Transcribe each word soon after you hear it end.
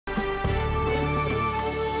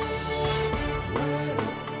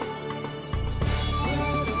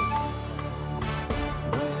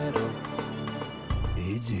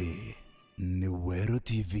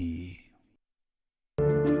TV.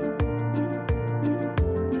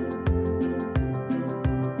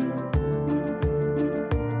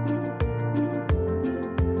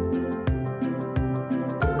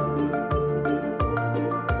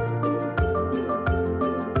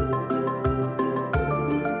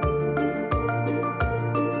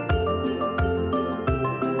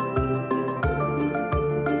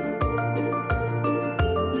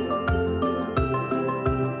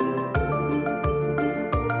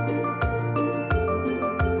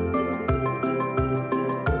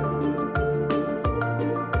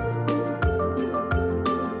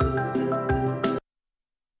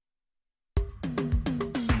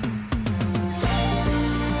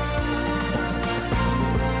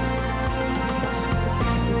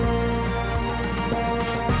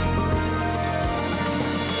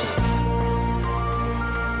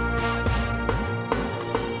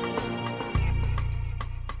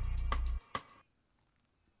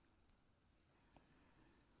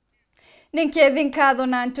 Ninkethinkatho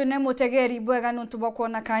na ntune mutegeri bwega nuntu bwa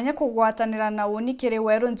kuona kanya kugwatanira na uni kiri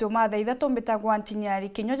Weru Njumaa thaa ithatu mbitagwa NTINYARI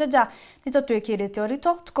KINYUA jaja nito twikirite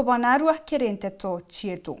orito tukubona arua kiri nteto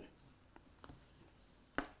chietu.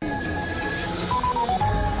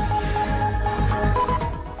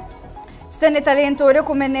 Seneta Ntore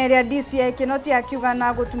kumeneria DCI kinoti akiuga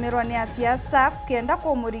na gutumirwa ni siasa kenda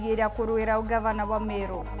kumurigiria kuruira ugavana wa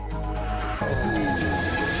Meru.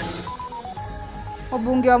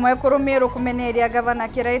 Obunge wa Mwekuru Meru kumeneria gavana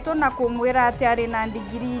Kiraito na kumwira ati ari na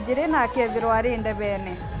ndigiri 2 na akethirwa ari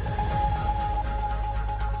ndebene.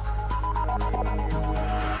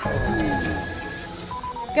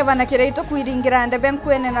 Gavana Kiraito kwiringira ndebe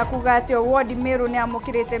nkwene na kuga ati ward Meru ni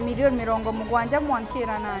amukirite milioni 70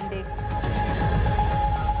 mwankira nande.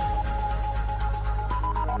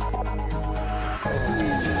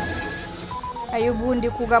 Ayubundi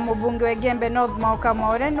kuga mubunge wa Gembe North Mauka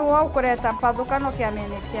Maore ni wao kureta mpathukano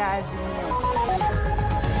kiamene kia Azimio.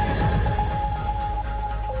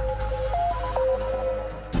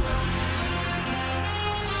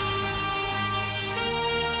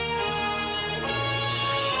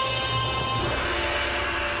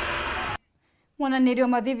 Mwananirio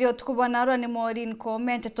mathithio tukubona arua ni Maureen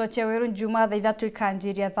comment toche Weru Njumaa thaa ithatu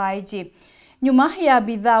ikanjiria thaa iji. Nyuma ya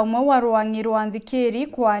bidhaa umwe wa rwangi rwa nthikiri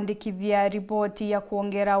kuandikithia ripoti ya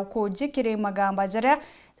kuongera ukunji kiri magamba jaria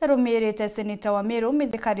tarumirite seneta wa Meru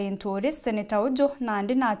Mithikari Nturi seneta ujo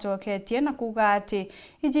nandi na choketie na kuga ati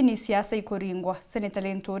iji ni siasa ikuringwa. Seneta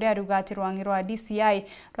Nturi aruga ati rwangi rwa DCI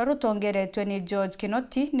rwarutongeretwe ni George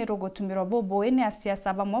Kinoti ni rugutumirwa boboe ni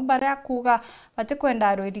siasa bamwe baria kuga bati kwenda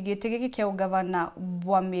arwirigite giki kia ugavana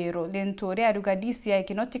wa Meru. Nturi aruga DCI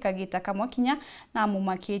Kinoti kagita kamwe kinya na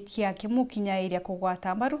mumaketia akimukinya iria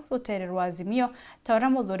kugwata mbaru rutere rwa Azimio taura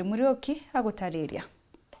muthuri Murioki agutariria.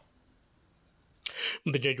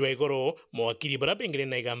 Mthenya wa igoro mwakiri bara bengere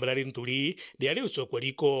na igambara Nturi riari ucokwa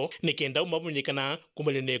riko nikenda umabunyikana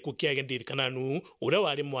kumenene kukiagendirikanu ura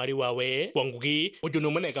wari mwari wawe wangugi uju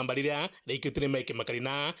no mena igambarira reikitire maiki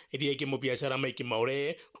makarina iria iki mu biashara maiki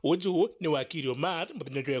maure uju ni wakiri Omar.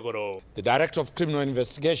 Mthenya wa igoro the Director of Criminal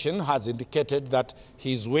Investigation has indicated that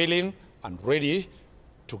he is willing and ready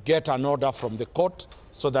to get an order from the court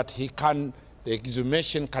so that the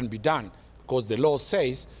exhumation can be done, because the law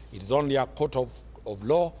says it is only a court of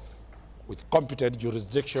law with competent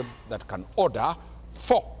jurisdiction that can order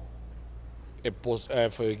for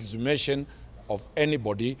exhumation of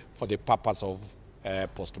anybody for the purpose of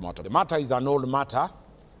post-mortem. The matter is an old matter,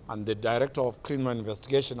 and the Director of Criminal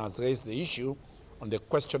Investigation has raised the issue on the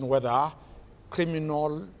question whether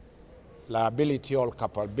criminal liability or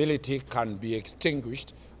culpability can be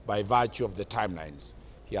extinguished by virtue of the timelines.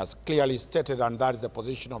 He has clearly stated, and that is the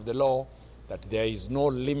position of the law, that there is no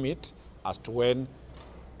limit as to when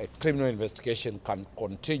a criminal investigation can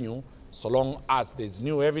continue so long as there is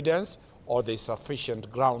new evidence or there is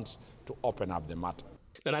sufficient grounds to open up the matter.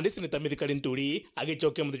 Na nandi seneta Mithikari Nturi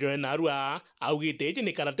agichokia muthenya na arua augite iji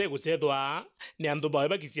ni karate gucethwa ni andu bawe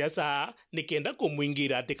ba kisiasa nikenda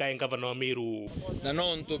kumwingira atika gavana wa Meru. Na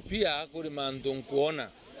no nto pia kuri mandu nkuona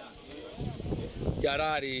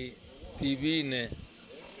yarari TV ne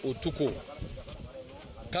utuku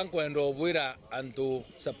kankwenda obwira antu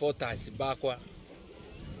supporters bakwa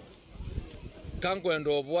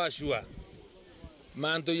kankwenda obwashua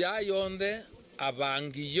mantu ya yonde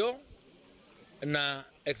abangiyo na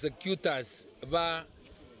executors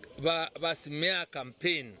ba simea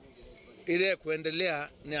campaign ile kuendelea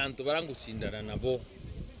ni antu barangu shindana nabo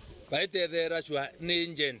baitethera shwa ni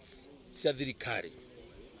agents cia thirikari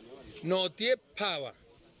no tie power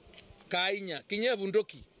kainya kinya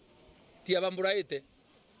bundoki tia bamburaite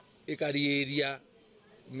ikarieria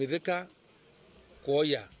Mithika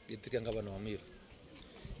koya gitikia ngavana wa Meru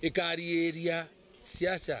ikarieria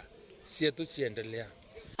siasa sietu ciendelea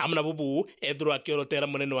amna bubu ethro akiorotera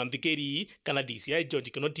munene wa Nthikiri kana DCI George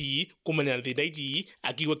Kinoti kumenya na thinaiji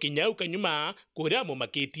akigwa kinyau kanyuma kuria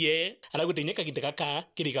mumakitie aragutinya kagite kaka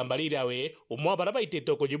kirigambarire awe umwa baraba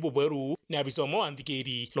iteto ko jibu Weru ni abisomo wa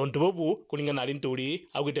Nthikiri nontu bubu kulingana na nturi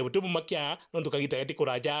agite butubu makia nontu kagite gati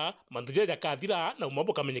kuraja mantuja jakathira na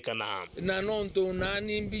umabo kamenyekana na nontu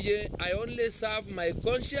nani mbiye I only serve my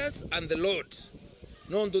conscience and the Lord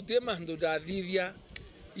nontu tema ndo dathithia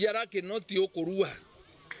yara kinoti okurua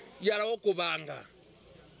yara okubanga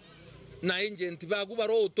na agent bagu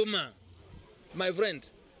baro utuma my friend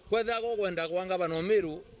kwetha go kwenda kwanga bano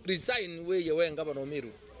Meru resign we wenga bano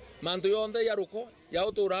Meru mantu yonde yaruko ya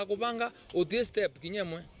utura kubanga uti step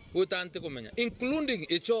kinyemwe utante kumenya including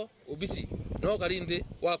echo obisi no karinde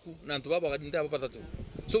waku na ntu baba karinde aba patatu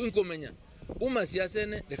so inkomenya uma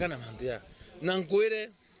siasene lekana mantu ya na nkwire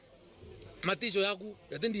matisho yaku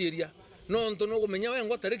yatendiria no ntu no kumenya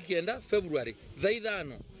wengwa tariki 9 February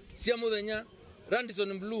thaithano cia muthenya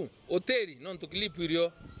Radisson Blue hoteli no ntu clip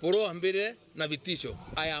irio poro ambire na vitisho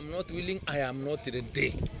I am not willing I am not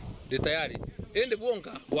ready de tayari ende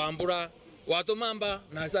bonka wambura watomamba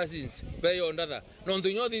na assassins beyo ndada no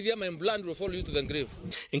ntu nyothithia my blood will follow you to the grave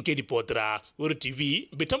Nkedi Potra Weru TV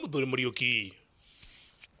Betamuthuri Muriuki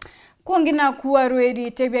Kuongina kuwa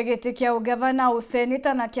Rueri tebia gete kia ugavana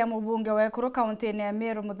usenita na kia mubunge wa Ekuru kaunti ya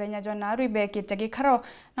Meru muthenya Jonaru ibekite gikaro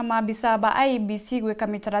na maabisa ba IEBC gwika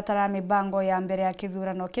mitaratara mibango ya mbere ya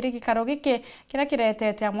kithurano kiri gikaro giki kira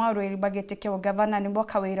kiretete amwa Rueri bagete kia ugavana nibo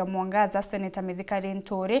Kawira Mwangaza seneta Mithikari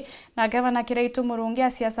Nturi na gavana Kiraitu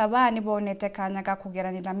Murungi siasa ba nibo onete kanya ga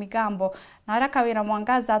kugeranira migambo na ara Kawira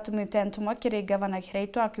Mwangaza atumite ntuma kiri gavana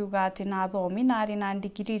Kiraitu akiuga ati na thomi na ari na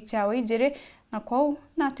ndigiri chao ijiri na kwau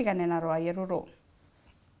natigane na rwa ruru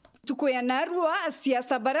tukuya narua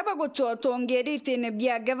siasa baraba gutotongeri tene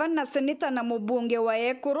bia gavana seneta na mubunge wa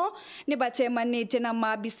Ekuru ni bachemanite na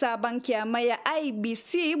maabisa banki ya maya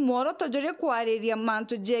IEBC mworoto jore kuariria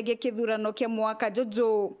mantu jege kithurano ke mwaka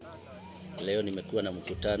jojo. Leo nimekuwa na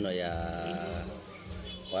mkutano ya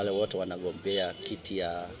wale wote wanagombea kiti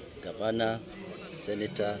ya gavana,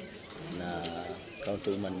 senator na county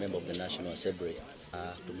woman member of the National Assembly.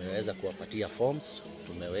 Tumeweza kuwapatia forms,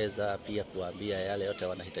 tumeweza pia kuambia yale yote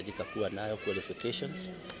wanahitajika kuwa nayo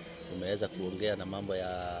qualifications. Tumeweza kuongea na mambo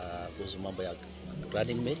ya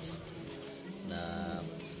running mates na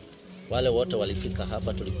wale wote walifika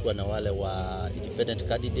hapa. Tulikuwa na wale wa independent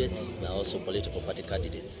candidates na also political party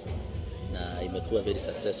candidates na imekuwa very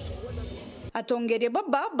successful. Atongere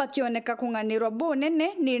baba bakioneka kunganirwa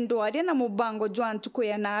bonene ni ndwari na mubango jwantu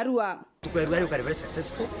kuya narua tukwirwa ukari very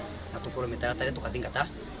successful na tukoro mitaratare tukathingata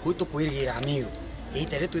kuito kuirigira Meru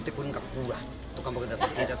itere tuite kuringa kura tukamboga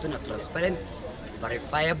tukenda tuna transparent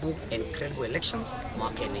verifiable and credible elections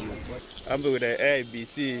mwakene yu ambe with the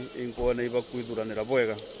IEBC inkona iba kuidhuranira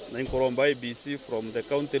bwega na inkoromba IEBC from the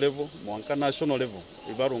county level mwanka national level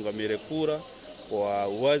ibarunga mire kura kwa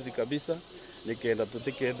uwazi kabisa nikenda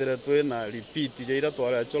tutikendere twe na repeat jaira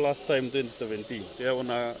twara cho last time 2017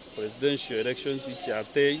 tuona presidential elections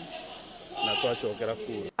ichiatei na twachokera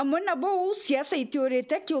kura amona bo siasa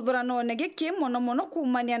itiorete kithurano negeke mono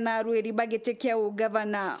kumania na Rueri bagete kia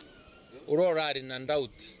ugavana urorari na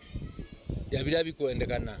ndauti yabira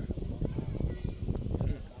bikoendekana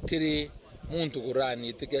kiri muntu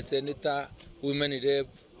kurani tike senator women rep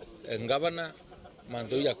gavana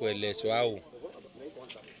mando ya kuelezwa au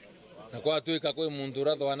na kwa tuika kwa muntu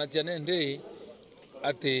ratho wanachia nende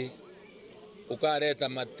ati ukareta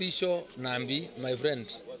matisho nambi my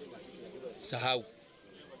friend sahau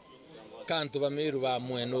kantu ba Meru ba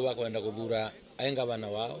mweno ba kwenda kuthura aingavana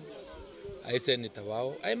wao ai senator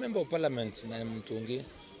wao ai member of parliament na mtungi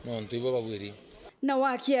no ntuibo babwiri na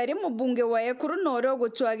wakiari mubunge wa Ekuru noro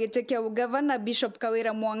gutwagite kia ugavana Bishop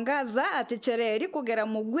Kawira Mwangaza atichereri kugera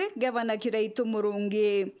mugwi gavana Kiraitu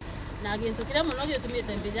Murungi na gintu kira muno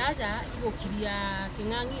gitumite mbijaja igokiria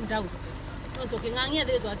kingangi doubt no kingangi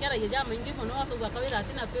athe twakera yeja maingi muno akauga Kawira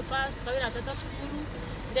atina papers Kawira atata sukuru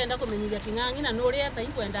ndenda kumenyiria kingangi na nuri ata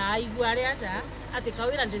ikwenda aigua ari aja ati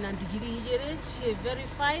Kawira ndina ndigiri igiri she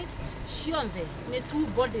verified cionthe ni two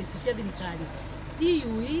bodies cia thirikari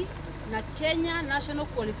CUE na Kenya National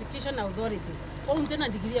Qualification Authority onte na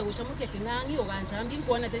ndigiri ya gucamukia kingangi ugancambi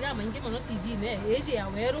kuona teja maingi muno TV ne ezi ya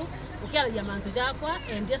Weru ukiaragia mantu jakwa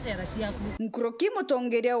endia sera ciaku Nkuroki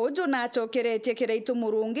mutongeria ujo na achokeretie Kiraitu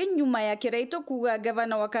Murungi nyuma ya Kiraitu kuga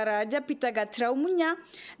gavana wa Karaja Peter Gatraumunya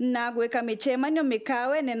na gweka michemanyo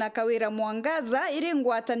mikawe na Kawira Mwangaza iri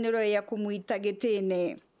ngwataniro ya kumuita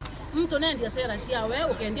gitene mtu nendia sera ciawe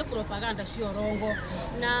ukendia propaganda cio rongo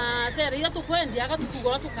na sera ira tukwendia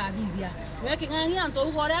agatukugora tukathithia we king'ang'i anto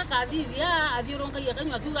ugore akathithia athiurungagia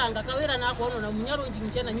kanywa kiuganga kawira na kuona na munyaro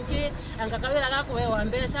njimchena nyuki anga kawira gakuhewa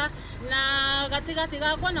mbeca na gatigati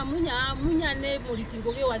gakwa na munya ne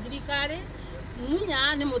muritingugi wa thirikari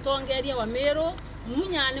munya ni mutongeria wa Meru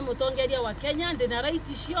munya ni mutongeria wa Kenya ndina right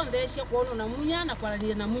cionthe cia kuona na munya na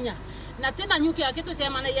kwararia na munya na tena nyuki akitu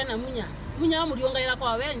sema na yana munya muriongaira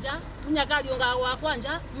kwa wenja munya karionga wa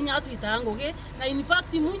kwanja munya atuita ngugi na in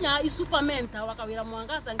fact munya isupamenta wakawira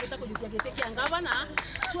mwangasa ngita kujukia gite kia ngavana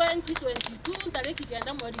 2022 tariki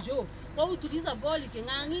kenda mweri jo kwa utuliza boli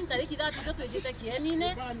king'ang'i tariki 3 twejete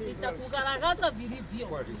kienine itakugaragaza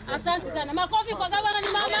vilivyo. Asante sana, makofi kwa gavana ni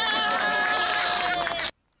mama.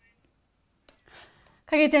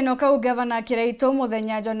 Kagiteno kau gavana Kiraito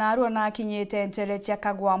muthenya Jonaru na akinyite ntere cia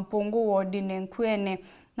Kagwa Mpungu wodi-ini Nkwene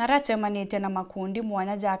na racemanite na makundi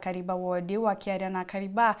mwanya ja Kariba wodi wakiaria na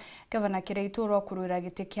Kariba gavana Kiraito rokurura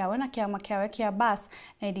giti kiawe na kiama kiawe kia bas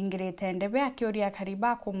na iringirite ndebe akiuria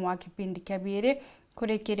Kariba kumwa kipindi kia biri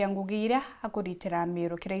kurikiria ngugira akuritira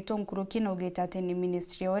Meru. Kiraito nkuruki na ugita ati ni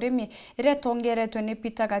ministry ya urimi ire tongeretwe ni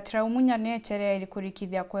Peter Gatira umunya nechere iri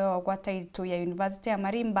kurikithia kwewa gwa title ya University ya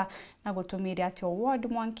Marimba na gutumira ati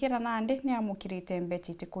award Mwankira Nandi ni amukirite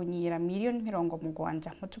mbeti tikunyira milioni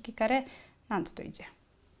 70 mutukikare nantoije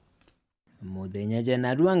muthenya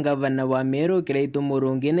Jonaru gavana wa Meru Kiraito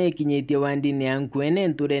Murungi na ikinyitie wandi-ini ya Nkwene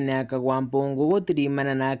nturene ya Kagwa Mpungu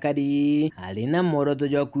gutirimana na akari ari na moroto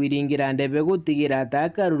jwa kwiringira ndebe gutigira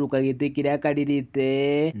atakaruruka giti kiria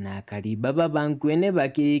akaririte na Kariba baba Nkwene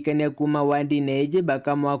bakirikania kuma wandi-ini iji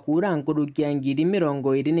bakamwakura nkurukia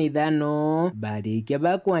 2025 barikia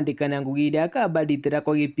bakwandikana ngugi iria akabaritira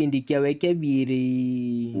kwa gipindi kiawe kia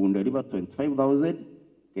biri underiba 25,000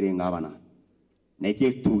 kiri ngavana na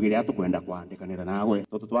iki tugire atukwenda kwandikanira nawe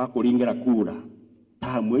toto twakuringira kura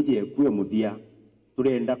ta mweje kwe muthia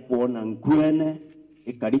turenda kuona Nkwene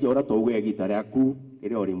ikarija ora togwe gitare aku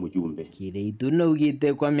iri ori mujumbe. Kiraito no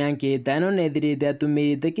ugite kwa miaka 5 nethirite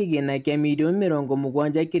atumirite kigina kia milioni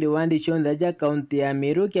 70 kiri wandi cionthe ja kaunti ya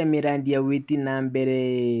Meru kia mirandi ya witi na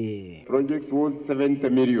mbere. Projects worth 70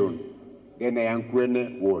 million gena ya Nkwene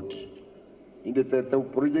ward. Inde tata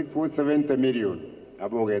projects worth 70 million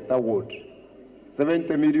abogeta ward.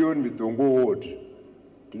 70 million mitongo ward.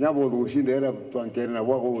 Kinyabo rushindera twankena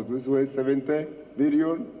wako tuwe 70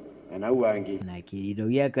 million na uangi. Na kiriro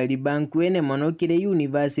gia Kariba Nkwene monokire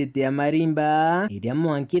University ya Marimba iria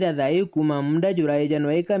Mwankira Thaa kuma munda Julai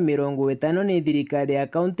Januari 50 ni thirikari ya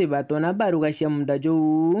kaunti batona baruga cia munda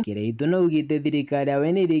jou. Kiraito no ugite thirikari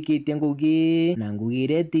awe ni rikitie ngugi na ngugi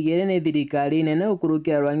iria tigire ni thirikari nene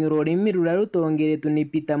ukurukira rwangi rurimi rura rutongeretu ni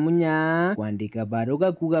Peter Munya kwandika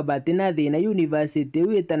baruga kuga batina thina university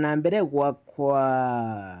wita na mbere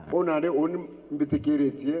gwakwa ona ri oni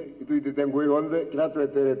mbitikiritie ituitete ngui onthe kira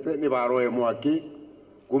tweterete ni baroe mwaki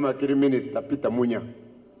kuma kiri minister Peter Munya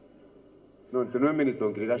no tino minister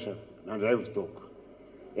ngirigasha na livestock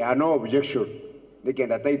ya no objection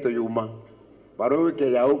nikenda taito yuma baroe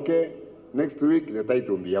ke yauke next week the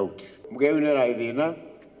title be out mugeu ne raidina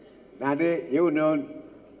nande yuno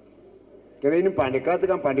kere ni pandika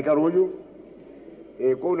tika pandika roju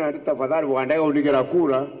ko na tafadhali wanda unigira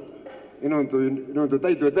kura ino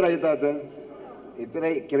taito etera itata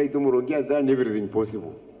itera Kiraito Murungi has done everything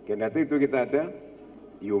possible kenda taito kitata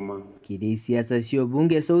yuma kiri siasa cio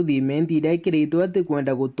bunge Southiment iria Kiraito ati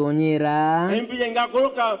kwenda gutonyera mbije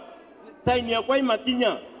ngakuruka tainia kwa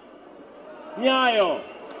imatinya nyayo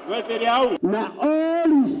weteri au na all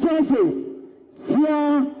resources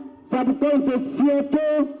cia subcounty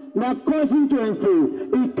cietu na constituency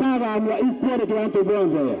ikagamwa ikwere kiwanto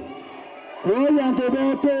bonze kwa antu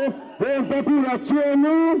bote mpakura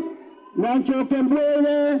chenu na nchoke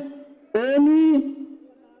mbwele oni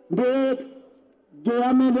de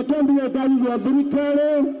geamende kembi ya kazi ya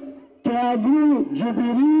thirikari Kiagu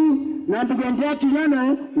Jubilee na ndugondia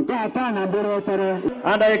kijana ukapana mbere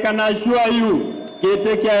and I can assure you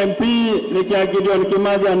kete kia MP ni kia Gideon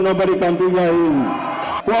Kimathi and nobody can do him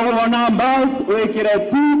kwa kuona bus wekire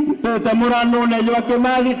tip tutamura nune jwa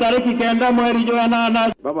Kimathi tariki kenda mweri jwa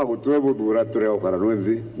nana baba kutwebu dura tureo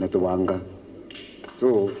kararuthi na tubanga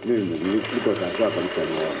so mimi niko tata kabisa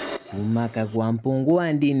kuma Kagwa Mpungu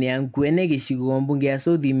wandi-ini ya Nkwene gicigo mbunge ya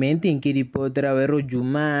Southiment nkiripotera Weru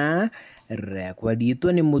Njumaa rekwa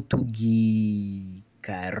ritwa ni Mutugi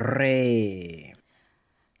Kare.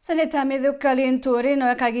 Seneta Mithukali Nturi no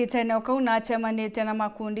akagitene ukauna achemanite na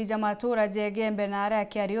makundi ja matura jegembe na aria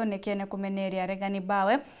akiario nikene kumeneria regani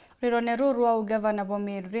bawe Rurone ruru wa ugavana bo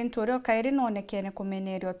Meru rinturio kairi nonekene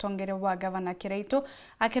kumeneri otongere wa gavana Kiraitu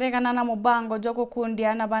akiregana na mubango jo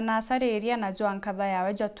gukundia na banasariria na jo ankatha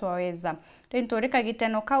yawe jo twaweza rinturio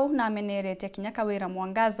kagiteno kau na amenerete kinya kawira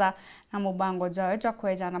mwangaza na mubango jo jo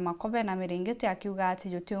kweja na makobe na miringiti akiuga ati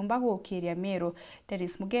jotiumba gukiria Meru.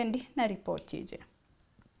 Dennis Mugendi na ripoti ije.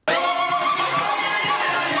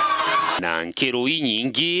 Na nkero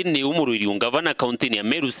nyingi ni umururi ungavana kaunti ya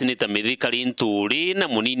Meru Seneta Mithika Linturi na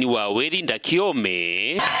munini wa Weri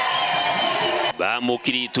Ndakiome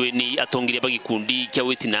bamukiritwe ni atongiria bagikundi kya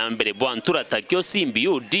witi na mbere bwantura takyo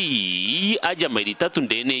CBOD aja mairi tatu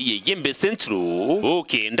ndene yegembe centro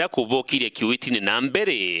okenda kubokiria kiwiti na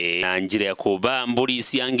mbere na njira ya kuba mburi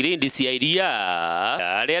siangire ndisi ya iria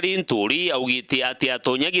ari Linturi augite ati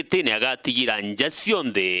atonya gitene agatigira nja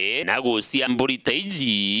cionthe na gucia mburi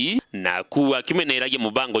taiji na kuwa kimeneragia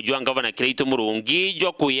mubango jwa ngavana Kiraitu murungi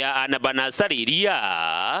jwa kuya ana banasariria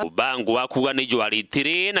mubango wakuga ni jwa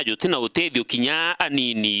URETERI na jotina utethio kinya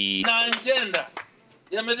anini na agenda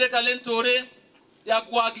ya Mithika Linturi ya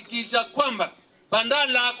kuhakikisha kwamba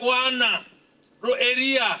bandala kuana ro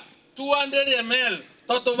area 200 ml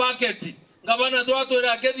toto bucket ngavana twatu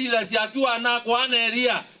ra kethitha ciakiwa na kuana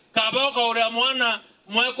area kaboka uri mwana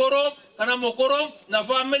mwekoro kana mukoro na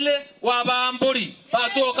family wa bamburi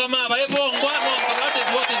batu kama baibongwa no that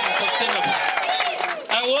is what is sustainable.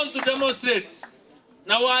 I want to demonstrate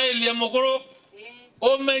na waelie mukoro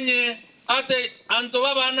omenye ate anto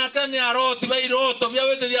baba nakani aroti bairoto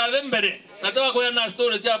byawete bya thembere nataka kuya na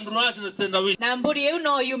stories ya mruasi na stand away na mburi yu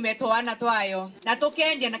no yume twana twayo na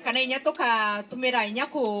tukendia na kana inya tukatumira inya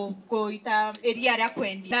kuita area ya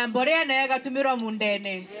kwendi na mbore na yagatumira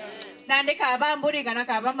mundene nande kaba mburi kana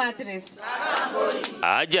kaba mattress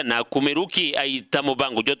aja na kumeruki aita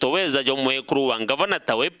mubango jotoweza jo mwekuru wa ngavana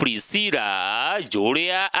tawe Priscilla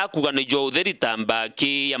juria akugana jo utheri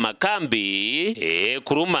tambaki ya makambi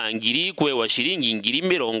kurumangiri kwewa shilingi ngiri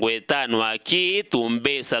 50 aki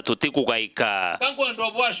tumbesa tutikugaika kangu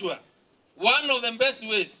ndo bwashwa. One of the best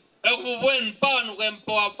ways when pan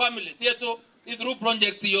empower families yetu through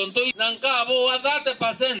project yonto na ngabo wa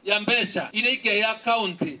 30% ya mbesha ile ya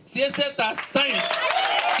county siese ta sign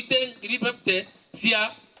iten gripepte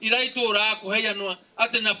sia iraitura kuheyanwa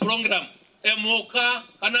atena program emoka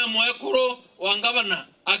kana mwekuru wangabana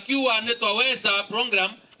akiwa netwaweza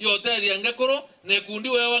program yote ya ngekuru ne kundi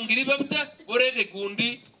wewa ngiripepte boreke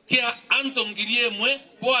kundi kia anto ngirie mwe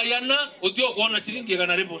boyana utio kuona shilingi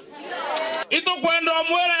kana ribo ito kwenda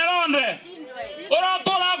mwere ronde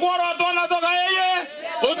orotora kworo na toka yeye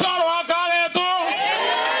utoro akaletu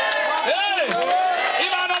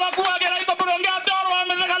ibana bakua Kiraitu burongea toro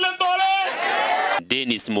amezeka Linturi.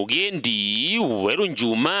 Dennis Mugendi, Weru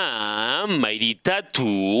Njumaa, mairi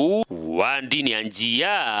Ithatu, wandini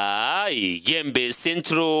anjia, Igembe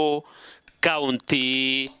Central,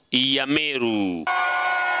 County ya Meru.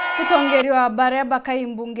 Utongeri wa bareba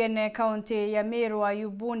kaimbungene kaunti ya Meru wa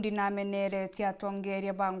Yubundi na menere tia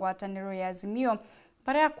tongeri bangwataniro ya Azimio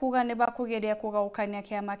bara kuga ne bakugeria kugaukania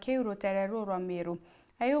kiama kia URETERI rwa Meru.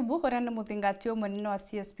 Ayubu horane muthingatio munene wa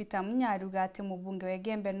CS Peter Munyaru gate mubunge wa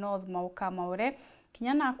Igembe North Mauka Maure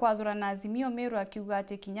kinyana kwathura na Azimio Meru akiuga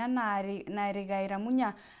ati kinyana na erigaira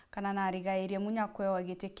munya kana na erigairie munya kwewa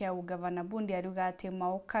gite kia ugavana bundi aruga ati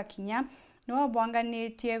Mauka kinya niwa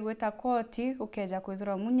bwanganitie gwita koti ukeja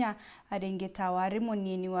kwithura munya aringita wari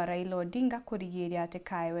munini wa Raila Odinga kurigiria ati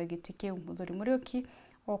kaiwe gite kiu. Muthuri Muriuki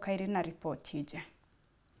okaire na ripoti ije.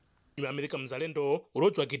 Amerika mzalendo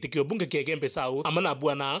urochwa kitikio bunge kia Igembe South amana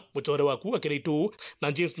bwana muchore waku Kiraitu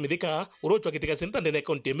na James Mithika urochwa kitika senta ndene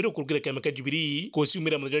kaunti ya Meru kurugire kiama Jubilee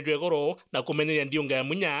kusiumira muthojo goro na kumeneria ndionga ya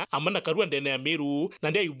munya amana karua ndene ya Meru na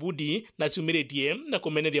ndia Yubudi na siumiretie na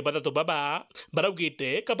kumeneria bathato baba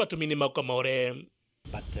baraugite kabatumini Mauka Maure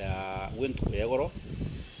but went goro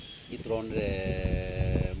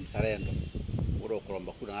itronre mzalendo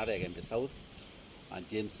urokoromba kuna na Igembe South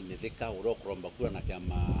James Mithika urokoromba kura na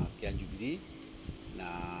kiama kia Jubilee na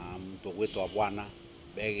mtu wetu bwana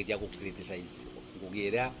begeria ku criticize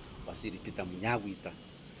ngugira wasiri Peter Munyagwita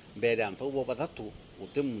mbere anto bo bathatu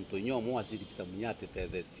ute muntu nyomo wasiri Peter Munyate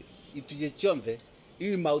tetheti ituje chombe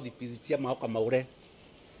iri maudi pizitia Mauka Maure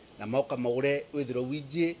na Mauka Maure withiro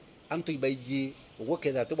wije anto ibaiji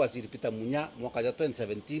ugoketha te wasiri Peter Munya mwaka wa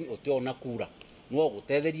 2017 ute ona kura no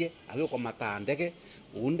gutetherie agiko matandege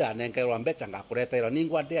unda nengerwa mbecha ngakuretera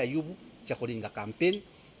ningwa de Ayubu cia kuringa campaign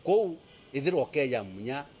ko ithiro keya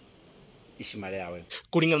munya ishimare yawe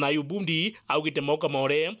kuringa na Ayubundi augite Mauka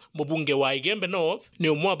Maure mubunge wa Igembe North ni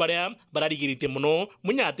umwa baria bararigirite muno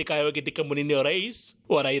munya atikayo gitika munini wa rais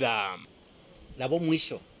wa Raila nabo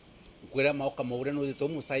mwisho kwera maoka maure no thito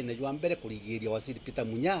mustai ne jwa mbere kurigiria wasiri Peter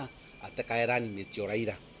Munya atekaerani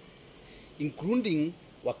metioraira including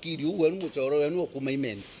wakiri Weru muchoro wenu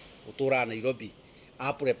okumaiment utura Nairobi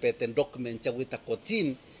aprepete document ya gwita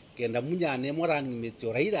kotin kenda Munya ne morani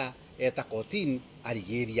metioraira eta kotin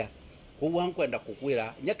arigeria kuwa nkwenda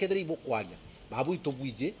kukwira nyaketheri bokwaria babu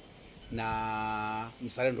itobwije na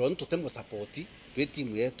msarendo ntutemo support twe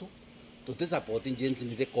timu yetu tute support James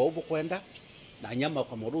Nitheko bokwenda na nyama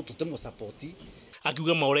kwa moru tutemo support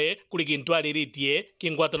akiuga maure kuri kintu ariritie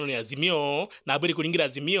kingwatano ni Azimio na bari kuringira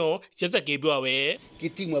Azimio ciaca kibwa we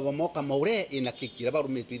kitimu ya moka maure ina kikira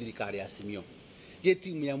barume twithirikari ya Azimio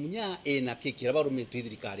kitimu ya Munya ina kikira barume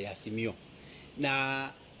twithirikari ya Azimio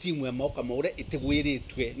na timu ya moka maure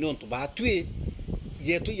itegwiritwe ni ontu batwe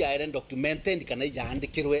yetu ya eren documented kana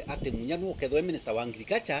yaandikirwe ate Munya no kethwe minister wa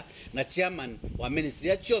agriculture na chairman wa ministry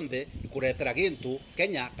ya chonde kuretera gintu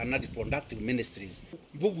Kenya kana reproductive ministries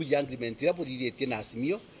ibugu ya agreement ya buriretie na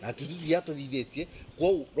Azimio na tutu ya tuthiretie kwa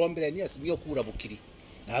rombere ni Azimio kura bukiri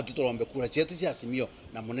na tutorombe kura chetu cia Azimio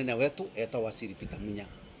na munene wetu eta wasiri Peter Munya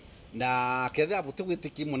na kethe abute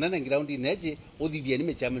gwitiki munene ground neje uthithie ni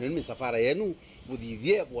mechamino ni misafara yenu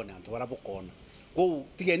uthithie bwana antu barabukona kwa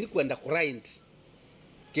tigeni kwenda grind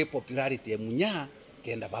ke popularity ya Munya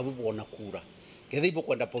kenda babu bona kura kethe ibo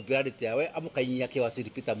kwenda popularity yawe amukainya ke wasiri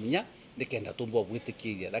Peter Munya nikenda tumbo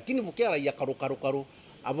gwitikiria lakini bukera ya karu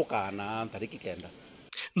abukana tariki kenda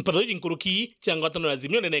mpatho jinkuruki changwatano ya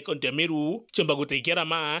Azimio nene kaunti ya Meru chomba guteikera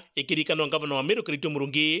ma ikirikano ngavana wa Meru Kirito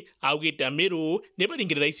Murungi augite Meru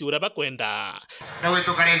nebaringire raisi ura bakwenda na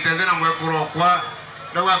wetu karentezera mwekuro kwa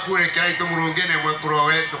na wakure Kirito Murungi ne mwekuro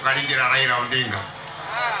wetu karingira Raila Odinga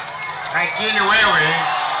lakini wewe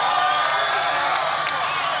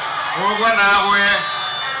ogwa nawe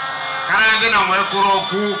karande na mwekuro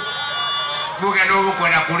ku buge ndogo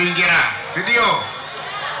kwenda kuringira ndio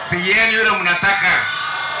pigeni yule mnataka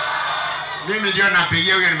mimi ndio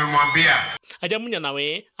napigia huyo nimemwambia aja Munya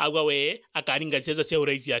nawe agwa we akaringa cheza cia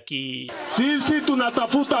uraisi yaki sisi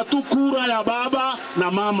tunatafuta tu kura ya baba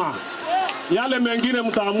na mama yale mengine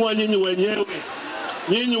mtaamua nyinyi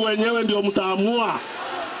wenyewe ndio mtaamua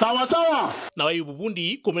sawa sawa na wa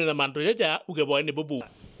yububundi kumena na mando jaja ugebwa ni bubu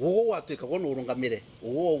ugo watwika gono urungamire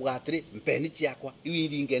ugo ugatiri mpeni ciakwa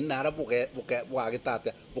iwiringe nara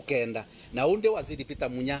bwagitata bukenda na unde wasiri Peter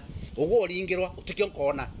Munya ugo uringirwa utikyo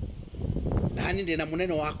nkona nani ndina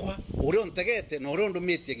munene wakwa uri ontegete no uri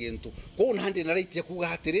ndumitie gintu ko nandi naraitie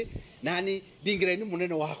kugatiri nani dingire ni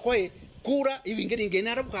munene wakwa kura iwingiringe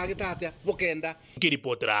nara bwagitata bukenda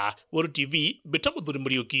kiripotera Weru TV betamuthuri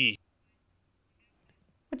muriuki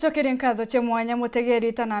Uchokere nkatho che mwanya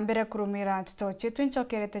mutegeri na mbere kurumira antito chetu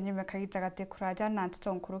nchokerete nyume kagita gate kuraja na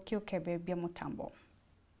antito nkuruki ukebebia mutambo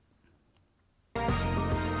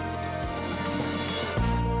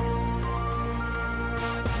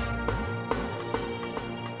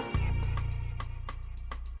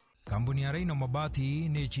Kambuni ya Reino Mabati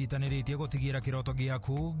ni chitaniritie gutigira kiroto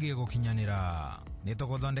giaku gigukinyanira.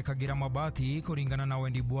 Nituguthondekagira mabati kuringana na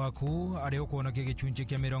wendi bwaku ari ukuonokia gicunjĩ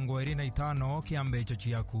kia 25 kia mbeca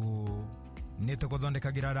ciaku.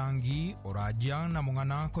 Nituguthondekagira rangi, uraja na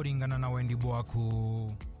mung'ana kuringana na wendi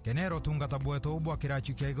bwaku. Kenero tungata bwetu bwa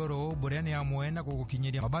kirachi kia iguru buria ni amwe na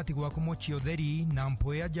gugukinyiria mabati gwaku muchi utheri na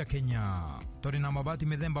mpuya ja Kenya. Turi na mabati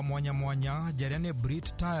mithemba mwanya mwanya jaria ni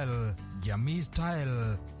Brit Tile, Jamii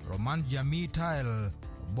Tile, Roman Jamii Tile,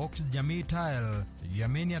 Box Jamii Tile,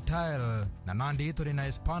 Jamenia Tile, na nandi turi na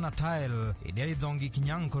Espana Tile, idia ithongi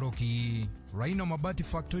kinyankoroki. Rhino Mabati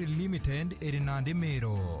Factory Limited iri nandi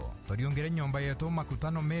Meru. Turiongere nyomba yetu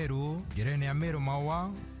makutano Meru, jirene ya Meru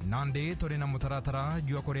Mawa, nandi turi na mutaratara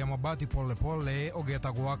jua kuria mabati pole pole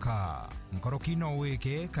ogeta gwaka. Nkoroki no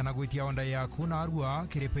wike kana gwitia onda yaku na arua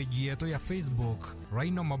kiri page yetu ya Facebook,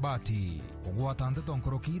 Rhino Mabati. Kugwata nteto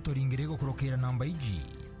nkoroki turingire gukurokira namba iji.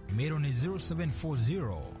 Meru ni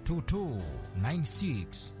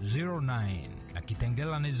 0740229609 na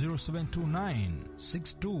Kitengela ni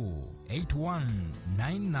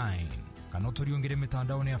 0729628199. Kana turiongere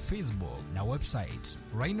mitandao ya Facebook na website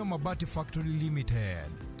Rhino Mabati Factory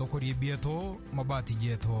Limited. Tokorie bieto mabati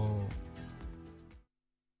jeto.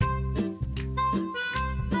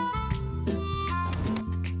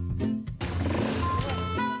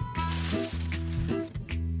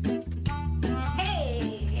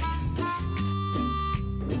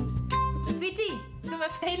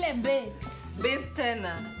 Ile base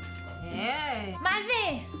tena.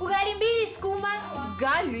 Mave, ugali mbili sukuma.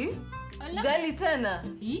 Gali? Gali tena?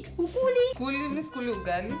 Ukuli? Kuli, mimi sikuli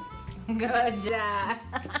ugali. Ngoja.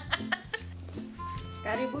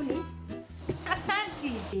 Karibuni.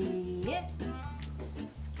 Asanti.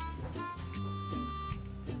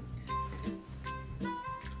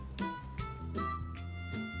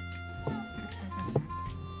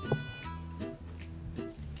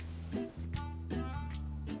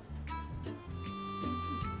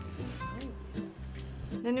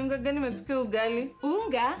 Na ni unga gani umepika ugali?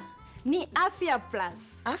 Unga ni Afya Plus.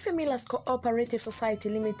 Afya Millers Cooperative Society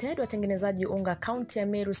Limited, watengenezaji unga kaunti ya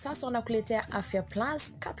Meru, sasa wanakuletea Afya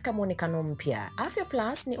Plus katika muonekano mpya. Afya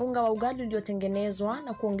Plus ni unga wa ugali uliotengenezwa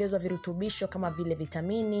na kuongezwa virutubisho kama vile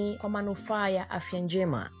vitamini kwa manufaa ya afya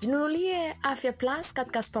njema. Jinunulie Afya Plus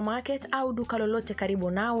katika supermarket au duka lolote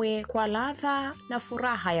karibu nawe kwa ladha na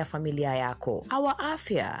furaha ya familia yako. Our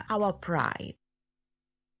afya, our pride.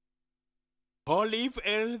 Olive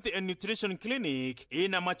Health and Nutrition Clinic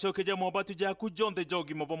ina machoke ja mobatu ja kujonde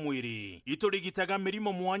jogi mobo mwiri. Iturigitaga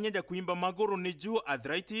mirimo mwanya ja kuimba maguru neju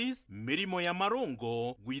arthritis, mirimo ya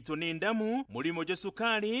marungo, gwito nendamu, murimo ja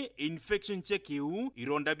sukari, infection chekiu,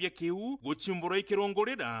 ironda bya kiu, guchumburo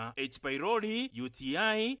ikirongorera, H. pylori,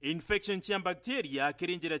 UTI, infection cha bacteria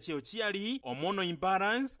kirinjira cheo chiari, hormonal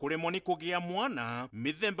imbalance, kuremoni kugea mwana,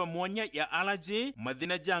 mithemba mwanya ya allergy,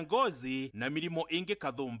 mathina ja ngozi na mirimo inge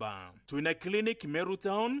kadhumba. Tuina Clinic Meru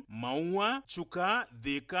Town, Maua, Chuka,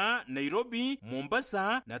 Thika, Nairobi,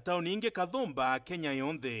 Mombasa na town inge kadhumba Kenya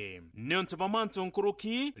yonde. Neontomamanto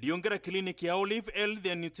nkuruki liongera clinic ya Olive Health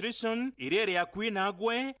and Nutrition irere ya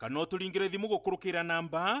Agwe kanotulingire thimu gukurukira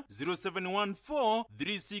namba 0714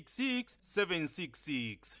 366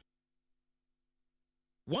 766.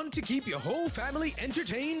 Want to keep your whole family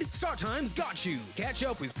entertained? StarTime's got you. Catch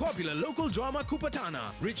up with popular local drama Kupatana,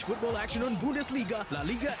 rich football action on Bundesliga, La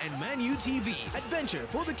Liga, and Man U TV. Adventure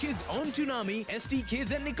for the kids on Toonami, ST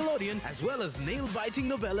Kids, and Nickelodeon, as well as nail-biting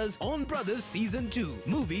novellas on Brothers Season 2.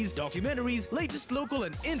 Movies, documentaries, latest local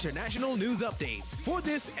and international news updates. For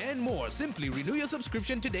this and more, simply renew your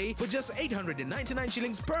subscription today for just 899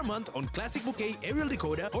 shillings per month on Classic Bouquet aerial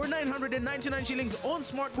decoder or 999 shillings on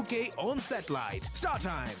Smart Bouquet on satellite.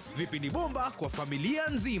 StarTime. Vipindi bomba kwa familia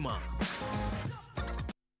nzima.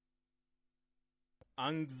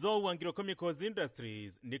 Angzo Angiro Chemicals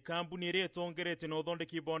Industries ni kampuni retongerete no thonde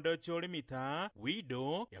kibondo chole mita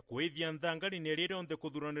wido ya kwethia nthangari nerere onde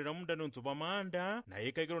kuthuranira munda ntuba manda na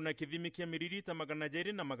ikagiro na kithimi kia miririta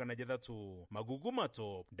 200 na 300 magugu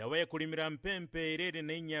mato dawa ya kulimira mpempe irere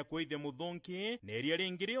na inya kwethia muthonki neria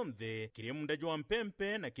ringiri onde kire munda jwa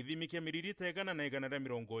mpempe na kithimi kia miririta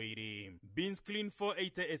 120 Beans Clean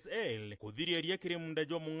 480 SL kuthiria ria kire munda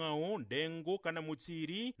jwa mungao ndengu kana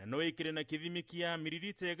muchiri na no ikire na kithimi kia miririta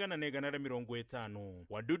 150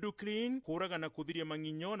 Wadudu Clean kuraga na kuthiria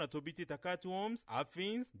manginyo na tobiti takatworms,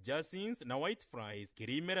 aphids, jasins na white flies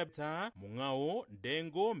kirimera ta mungao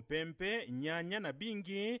ndengo mpempe nyanya na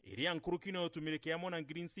bingi iria nkurukino tumireke amo na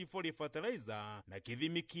green sea foliar fertilizer na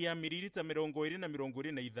kithimi kia miririta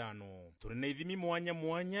 225 turi na ithimi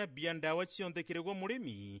mwanya bia ndawa cionde kiregwa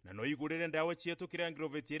murimi na no igurire ndawa cietu kirangiro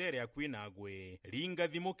veterere ya Agwe ringa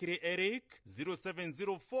thimo kire Eric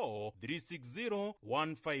 0704 360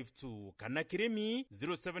 152 kana kiremi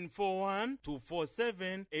 0741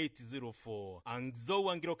 247 804. Angzo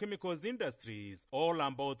Angiro Chemicals Industries, all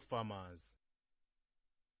about farmers.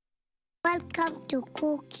 Welcome to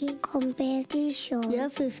cooking competition. You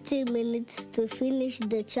have 15 minutes to finish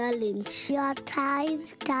the challenge. Your time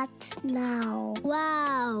starts now.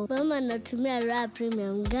 Wow, mama natumia raw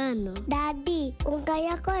premium ngano. Daddy, unga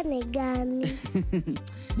yako ni gani?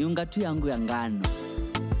 Ni unga tu yangu ya ngano.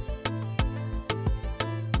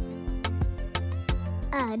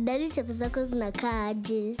 Daddy, chapo zako zinakaa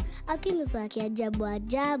aje? Akini za kiajabu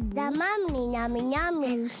ajabu. The mom ni nyami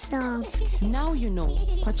and soft. Now you know.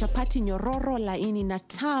 Kwa chapati nyororo laini na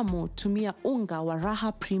tamu, tumia unga wa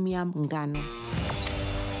Raha Premium ngano.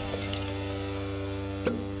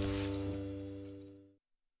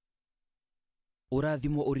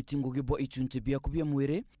 Urathimo uritingo gibo ichunte bia kubia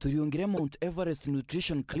mwire turiongire Mount Everest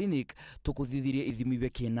Nutrition Clinic tukuthithirie ithimi bya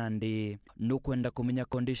kinande no kwenda kumenya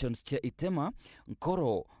conditions cia itema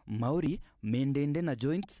nkoro mauri mendende na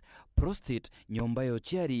joints prostate nyomba yo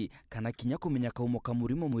chiari kana kinya kumenya kaumo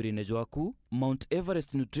kamurimo mwirine jwaku Mount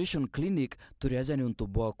Everest Nutrition Clinic turiaja ni untu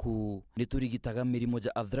bwaku ni turigitaga mirimo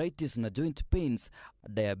ja arthritis na joint pains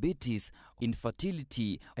diabetes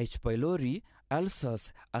infertility H. pylori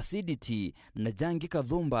ulcers, acidity, na jangi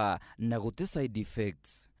kadhumba na gute side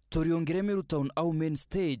effects. Turiongire Meru Town au main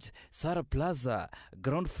stage, Sara Plaza,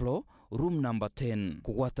 ground floor, room number 10.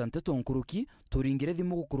 Kugwata nteto nkuruki, turingire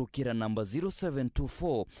thimu gukurukira number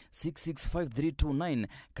 0724 665329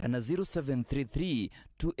 kana 0733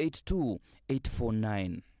 282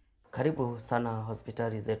 849. Karibu sana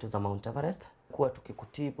hospitali zetu za Mount Everest. Kuwa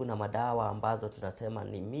tukikutibu na madawa ambazo tunasema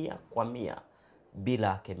ni 100%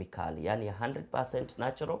 bila kemikali, yani 100%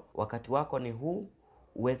 natural. Wakati wako ni huu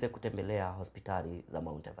uweze kutembelea hospitali za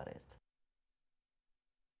Mount Everest.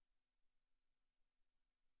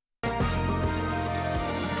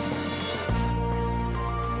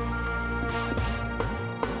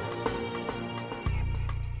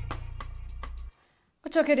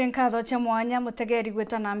 Uchokere nkatho cha mwanya mutegeri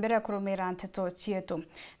gwita na mbere kurumira nteto cietu.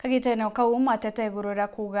 Kagitene kauma tete igurura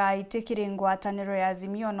kuga itikiri ngwataniro ya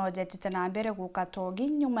Azimio no jetite na mbere gukatogi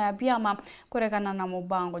nyuma ya biama kuregana na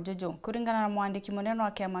mubango jojo. Kuringana na mwandiki munene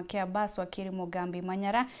wa kiama kia Bas Wakiri Mugambi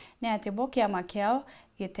Manyara ne ati kiama kiao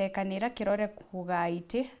gitekanira kirore kuga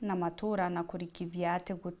iti na matura na kurikithia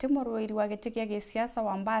ati guti muruiri wa gitikia gisiasa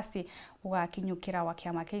wa Mbasi ugakinyukira wa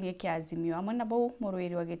kiama kingi kia Azimio amwe na bau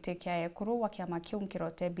muruiri wa gitikia ekuru wa kiama kiu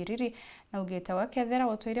kirote biriri na ugeta wakethera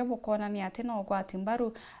utwire bukona ni ati no gwati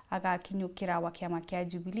mbaru agakinyukira wa kiama kia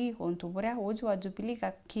Jubilee ontuburia uju wa Jubilee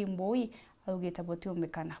ka Kimboi ugeta boti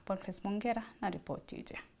umekana. Bonfes Mongera na ripoti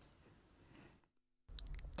ije.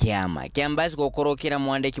 Kiama kiambas gukurukira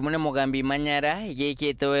mwandiki mune Mugambi Manyara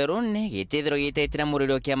gikite Weru gitithiro gitetira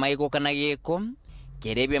muriro kiama igukana giko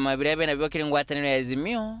kirebya mabirebe na byo ngwataniro ya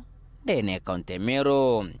Azimio ndene kaunti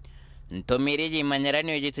Meru. Ntomiriji Manyara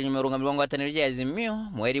ni ugite nyumerunga ngwataniro ya Azimio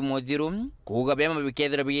mweri muthiru kuga bya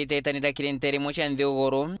mabikethiro bigitetanira kirintere mucha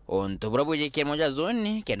nthigoro ontubura bujike moja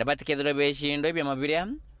zone kenda batikethiro beshindo bya mabirya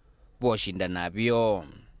boshinda nabyo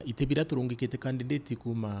itebira turungikite candidate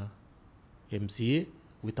kuma MCA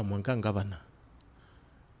wita mwanka ngavana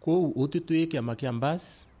ko ututuye kiama kia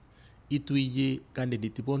Mbas ituije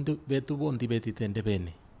candidate bonde betu bondi betitende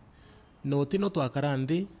bene no tino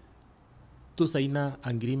twakarande tusaina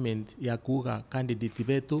agreement ya kuga candidate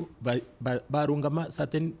betu barungama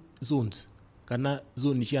certain zones kana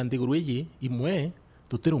zone cia nthigurweji imwe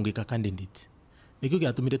tutirungika candidate nikyo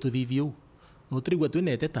giatumire tuthithio no turigwa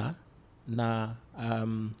twineteta na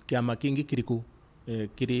kiama kingi kiriku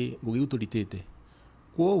kiri ngugi uturitete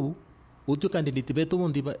kwou utu candidate betu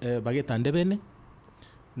bondi bagetande bene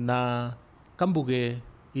na kambuge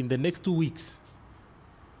in the next 2 weeks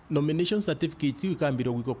nomination certificates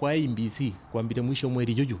ikambira gwiko kwa IMBC kwambire mwisho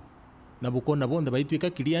mweri juju na bukona bonde baitwika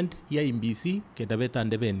client ya IMBC kenda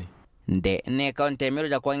betande bene nde ne kaunti Meru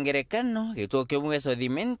ja kwangerekano gitokyo mweso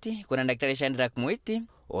thimenti kuna Daktari Shandrak Mwiti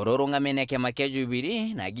ororunga mene kiama kia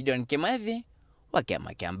Jubilee na Gideon Kimathi wa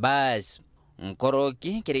kiama kia Mbas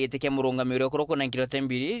Nkoroki kirigite kia murungamiro kuroko na kirote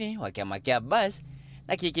mbiriri wa kiama kia Bas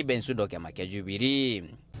na Kiki Bensudo kiama kia Jubilee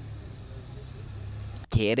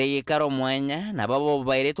kere karo mwanya na babo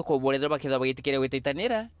baire to kobolethera bakitha bagitikire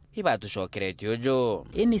gwititanira ibatushokere tiojo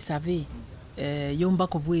ini survey yomba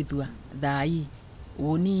kubwithwa thai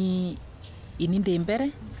woni ininde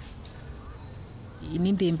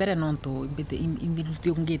mbere nonto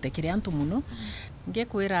imbite ngite kire antu muno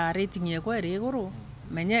ngekwira rating yego eri iguru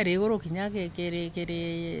menya eri iguru kinyage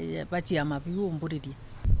kere bachi ya mabiu mburirie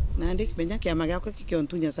nandi kimenya kiama gyako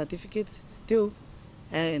kikiontunya certificates tiu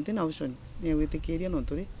ntina option ni witikiria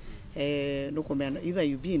nonturi no komena either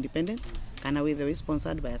you be independent kana whether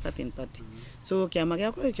sponsored by a certain party so kiama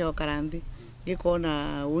gyako kyo karandi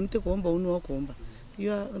gikona unti kuomba uno kuomba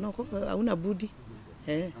yo no una budi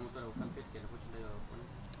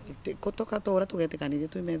kotoka tora tugetekanire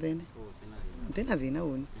tu methene tena thina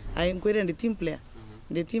uni ai nkwire ndi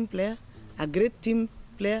team player a great team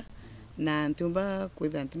player na ntumba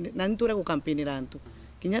kwitha na ntura ku campaign rantu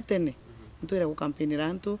kinya tene ntura ku campaign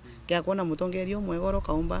rantu kya kuona mutongerio mwegoro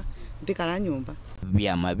kaumba ntikara nyumba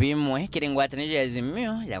biama bimwe kiringwataniro ya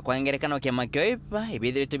Azimio ya kwangerekano kiama kyoipa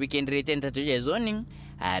ibithire tubikendirite ntatu ya zoning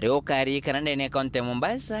ario kari kana ndene kaunti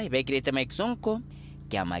Mombasa ibekirite Mike Sonko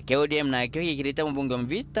kiama kia ODM nakyo gikirite mbunge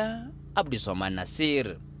Mvita Abdulswamad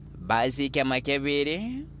Nasir basi kiama kia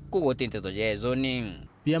biri kugote ntatu ya zoning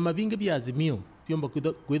biama bingi bya Azimio byomba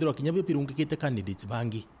kwithirwa kinya birungikite candidates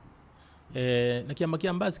bangi na kiama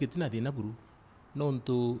kia Mbas gitina thina buru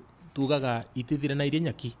nontu tugaga itithire na iria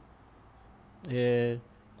nyaki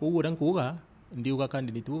kuura nkuga ndiuga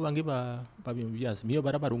candidate bangi ba bya Azimio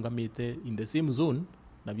bara barungamite in the same zone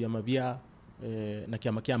na biama bya na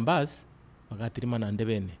kiama kia Mbas bagatirima na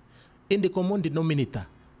ndebene indi common denominator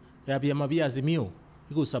ya biama bya Azimio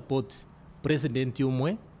igu support president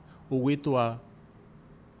umwe ugwitwa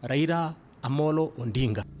Raila Amolo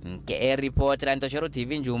Odinga nke report la Ntoshoro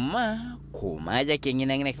TV Njumaa kumaja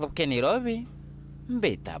kingine ngine kifuke Nairobi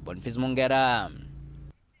mbeta Bonfis Mongera.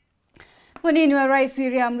 Munini wa Rais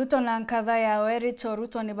William Ruto na nkatha ya Weru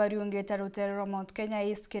Ruto ni bariungite ruterero Mount Kenya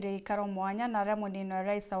iskire ikaro mwanya na ra munini wa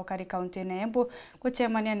Rais Aukari County na Embu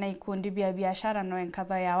kuchemania na ikundi bia biashara no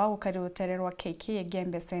nkatha yawa ukari ruterero KK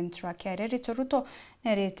Gembe Central Weru Ruto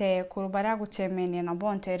nerete kurubara guchemania na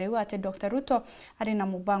bonte riu ati Dr. Ruto ari na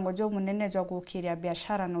mubango jo munene jo gukiria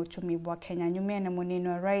biashara na uchumi bwa Kenya nyumene munini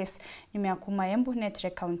wa Rais nyumya kuma Embu netre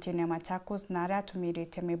County na Machakos na ra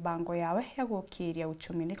tumirite mibango yawe ya gukiria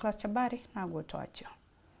uchumi. Nicholas Chabari na gotoacho.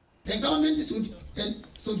 The government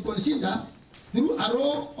should consider through a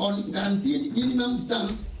law on guaranteed minimum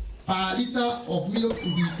returns per liter of milk to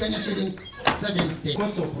be Kenya shillings 70.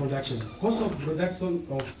 Cost of production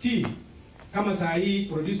of tea. Kama saa hii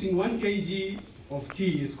producing 1 kg of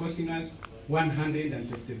tea is costing us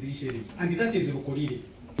 153 shillings, and that is recorded.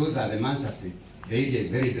 Those are the months that the area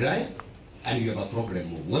is very dry and you have a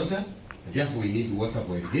problem of water. Therefore, we need water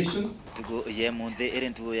for irrigation. Tugo ye munde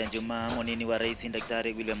erentuo ya Njumaa munini wa Rais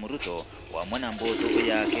Daktari William Ruto wa mwana mboto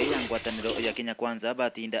yake ya ngwataniro ya Kenya Kwanza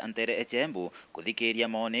batinda antere echembu kuthikiria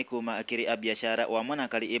maoni kuma akiri a biashara wa mwana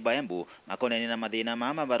kali ibaembu makoneni na mathina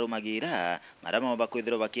mama barumagira marama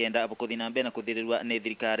bakwithiro bakienda kuthina mbe na kuthirirwa ni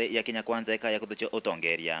thirikari ya Kenya Kwanza ikaya kuthucho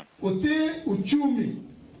utongeria Uti uchumi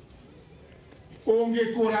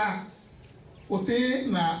ongekora uti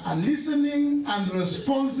na a listening and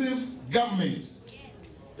responsive government.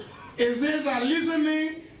 Is this a listening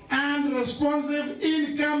and responsive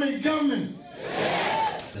incoming government?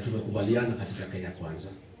 Na tumekubaliana katika Kenya Kwanza,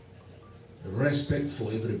 respect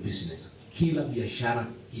for every business. Kila biashara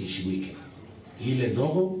iheshimike, ile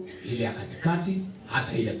ndogo, ile ya katikati,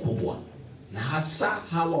 hata ile kubwa, na hasa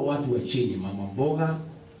hawa watu wa chini, mama mboga,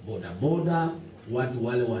 bodaboda, watu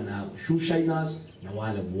wale wana shoeshiners na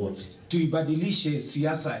wale wote. Tuibadilishe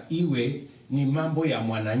siasa iwe ni mambo ya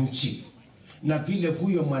mwananchi, na vile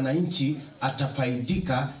huyo mwananchi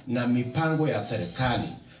atafaidika na mipango ya serikali,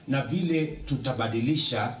 na vile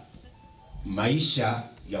tutabadilisha maisha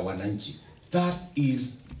ya wananchi. That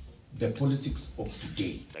is the politics of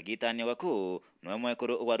today. Kagitani waku no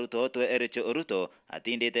mwekuru wa Ruto twe Ericho Ruto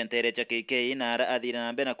atindite ntere cha KK na ara athira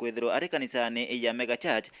na mbena kwithiro ari kanisani ya Mega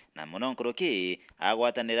Church na munonkoroki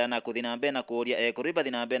agwatanira na kuthina mbena kuria ekuriba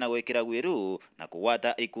thina mbena gwikira Weru na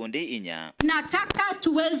kuwata ikundi inya. Nataka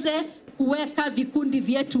tuweze kuweka vikundi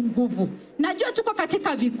vyetu nguvu. Najua tuko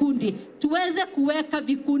katika vikundi, tuweze kuweka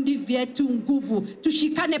vikundi vyetu nguvu.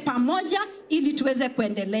 Tushikane pamoja ili tuweze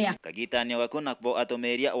kuendelea. Kagitani wakuna kubo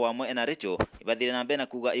atomeria wamwe enaricho ibathira na mbena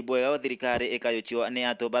kuga ibwe ya thirikari ikayochwa ni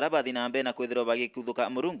ato barabathi na mbena kwithiro bagikuthuka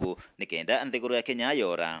murungu nikenda nthiguru ya Kenya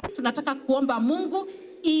yora. Tunataka kuomba Mungu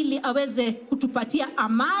ili aweze kutupatia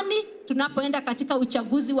amani tunapoenda katika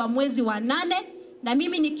uchaguzi wa mwezi wa 8, na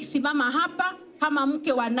mimi nikisimama hapa kama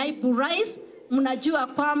mke wa naibu rais, mnajua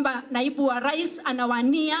kwamba naibu wa rais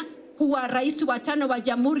anawania kuwa rais wa 5 wa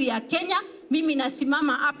Jamhuri ya Kenya. Mimi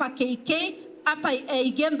nasimama hapa KK hapa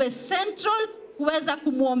Igembe Central kuweza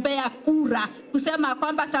kumuombea kura, kusema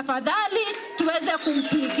kwamba tafadhali tuweze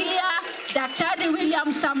kumpigia Daktari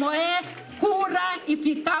William Samoei kura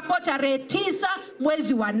ifikapo tarehe 9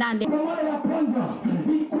 mwezi wa 8.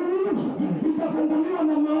 Itafunguliwa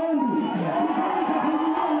na maombi.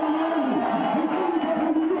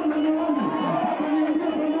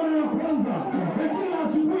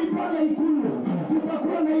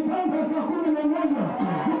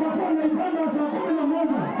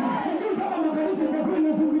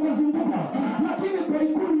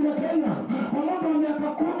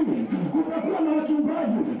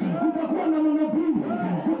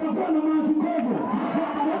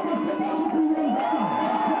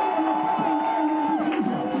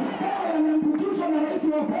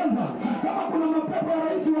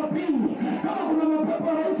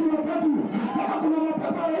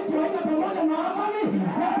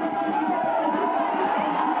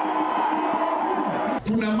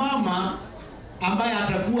 Kuna mama ambaye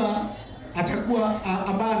atakuwa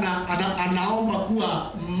ambaye anaomba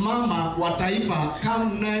kuwa mama wa taifa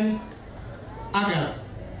come 9 August,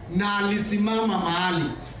 na alisimama mahali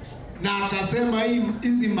na akasema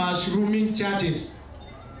hizi mushrooming churches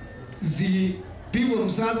zipigwe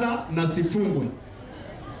msasa na sifungwe.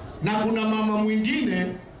 Na kuna mama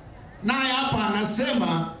mwingine naye hapa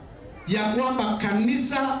anasema ya kwamba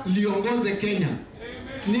kanisa liongoze Kenya.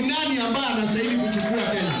 Ni nani ambaye anastahili kuchukua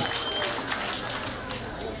Kenya?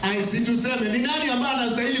 Tuseme ni nani ambaye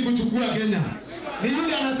anastahili kuchukua Kenya? Ni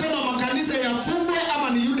yule anasema makanisa yafungwe, ama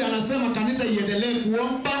ni yule anasema kanisa iendelee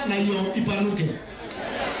kuomba na hiyo ipanuke?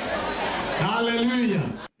 Hallelujah.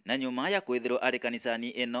 Na nyuma ya kwithiro ari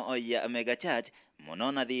kanisani eno ya Mega Church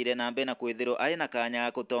munona thire na mbena kwithiro ari na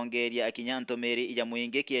kanya kutongeria akinya ntomeri ya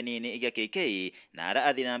muingi kienini ya KK na ara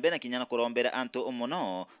athina mbena kinya kurombera anto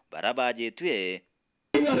muno barabajitwe.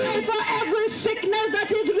 Pray for every sickness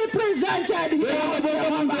that is represented here.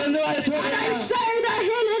 And I say the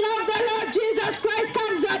healing of the Lord Jesus Christ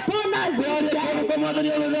comes upon us in the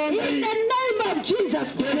name of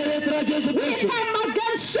Jesus Christ. We come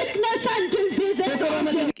against sickness and diseases.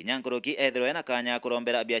 munyankoroki ethirwe na kanya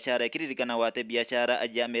kurombera biashara ikiririkana wate biashara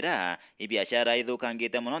ya miraa ibiashara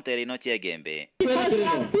ithukangite muno nterino chegembe. Because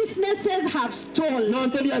our businesses have stolen.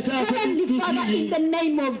 Heavenly Father, in the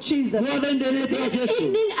name of Jesus, this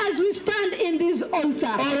evening as we stand in this altar,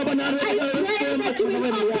 I pray that you will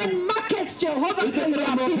open markets, Jehovah,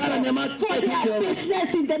 for their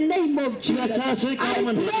business in the name of Jesus. I pray,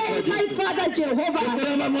 my Father Jehovah,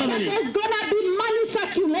 that there's gonna be money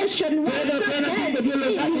circulation once again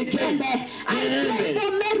in Uganda. I pray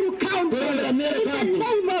for Meru County in the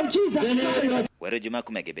name of Jesus. Weru Njumaa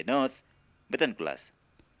kumegebe North, Betan Plus,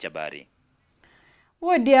 Chabari.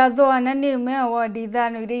 Wodi ya Thaa ni mea wodi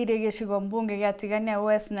ithano iria iri gicigo mbunge gia Tigania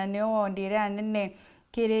West na nio wodi iria nene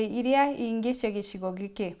kiri iria ingi cia gicigo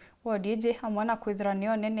giki. Wodi iji hamwe na kwithira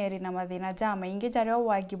nio nene iri na mathina jama ingi jaria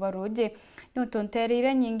wagi baruji ni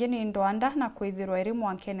utonterire nyingi ni ndwanda na kwithirwa iri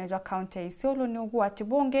mwankene jwa county ya Isiolo ni ugwati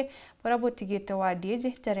bunge bara butigite wodi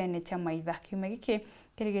iji jarene cha maitha kiume giki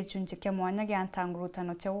kiri gicunji kia mwanya gia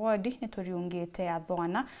ntangurutano cha wodi ni turiungite ya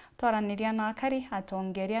Thaa twaraniria na akari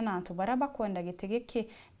atongeria na antu bara bakwenda giti giki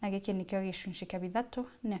na giki nikio gicunji kia Ithatu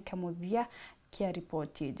na kamuthia kia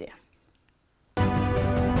ripoti ije.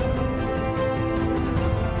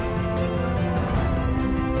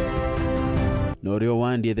 Norio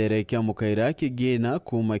wandi therekia mukaira kigina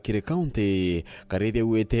kuma kire county karithia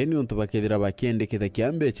wete ni untu bakethira bakiendeketha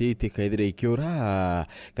kiambe chiitika ithira ikiura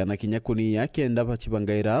kana kinya kuni yake ndaba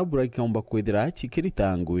chibangaira bura kiomba kwithira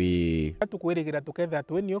chikiritangwi tukwirigira tuketha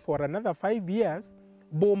twenio for another 5 years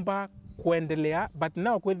bomba kuendelea but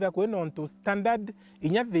now kwithira kwina onto standard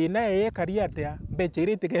inya thina ye kariatea mbeche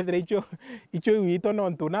iri tikethira icho wito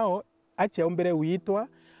nonto nao acha ombere witwa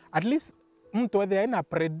at least mtu ethira ina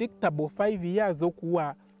predictable 5 years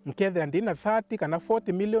okuwa nkethira ndina 30 kana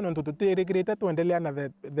 40 million onto tutirigirite tuendelea na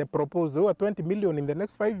the proposal wa 20 million in the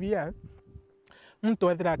next 5 years mtu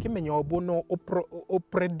ethira akimenya obuno o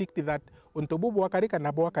predict that onto bubu wakarika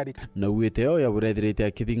na bwakarika na witeo ya burethirite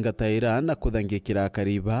akithingataira na kuthangikira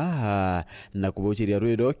kariba na kubuciria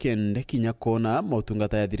rwiro kende kinya kona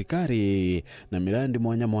mautungata ya thirikari na mirandi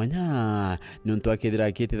mwanya mwanya ni untu akithira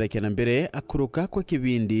akitithakia na mbere akuruka kwa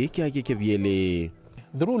kibindi kia kibiele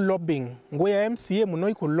through lobbying ngoya MCA muno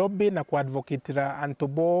iku lobby na kuadvocatera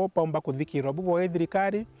antobo paumba kuthikirwa bubu wa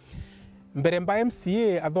thirikari mbere mba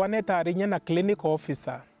MCA athwaneta arinya na clinic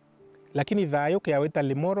officer lakini Thaa kia weta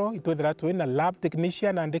limoro itwethira twina lab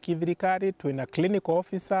technician andiki thirikari twina clinic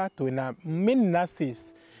officer twina min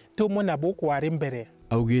nurses tumwe na buku ari mbere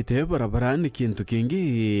augite barabara ni kintu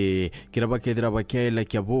kingi kiraba kethira bakiela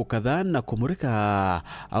kia bukatha na kumurika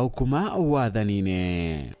au kuma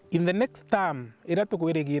wathanine in the next term ira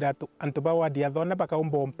tukwirigira antuba wadi athona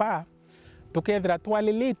bakaumba tukethira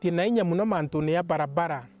twaliliti na inya muno mantuni ya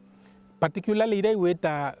barabara particularly ira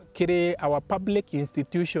weta kire our public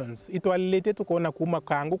institutions itwalilete tukona kuma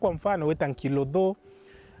kangu kwa mfano weta Nkilotho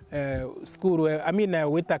school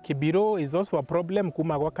weta Kibiro is also a problem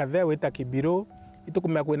kuma kwa Kathea weta Kibiro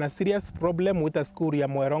itukumya kwena serious problem weta school ya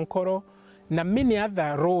Mweronkoro na many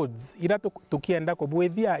other roads ira tukienda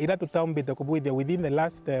kubwithia ira tutaumbite kubwithia within the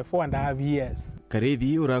last 4.5 years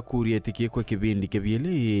karithi urakuria tiki kwa kibindi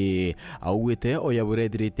kibiele auwete oya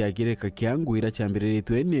burethirite akireka kiangu ira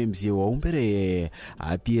chambiriritwe ni MCA wa umbere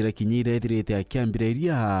atira kinyire thirite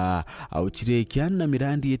akiambiriria au chirekia na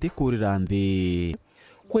mirandi ite kurira nthi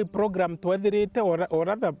kwi program twethirite or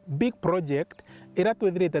rather big project ira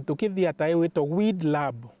twethirite tukithia tae wito weed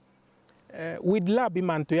lab weed lab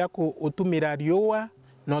imantu yako utumira riua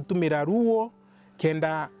na utumira ruo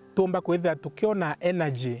kenda tumba kwethira tukiona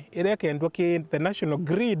energy ire kendwa ki the national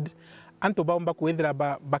grid antu baumba kwethira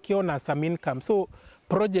bakiona some income so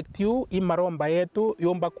project yu imaromba yetu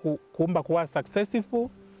yomba kuumba kuwa successful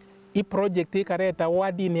i project ikareta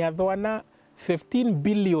wadi ni athwana 15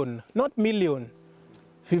 billion not million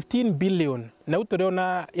 15 billion na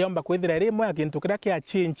utoriona yomba kwethira rimwe akintu kira kia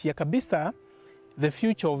change ya kabisa the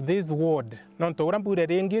future of this ward nonto urambure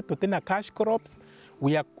rengi tutina cash crops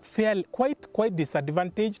we are quite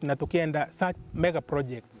disadvantaged na tukienda such mega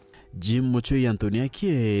projects Jim Muchui Antonia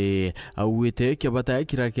kie auwete kiabata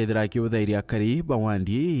kirakethira kiuthairia kari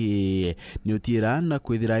bawandi ni utira na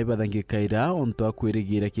kwithira ibathangikaira onto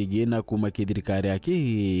akwirigira kigina kuma kithirikari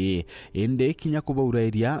aki ende kinya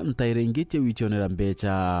kubaurairia ntaire ngite wichonera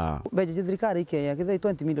mbecha beje thirikari ke ya kithai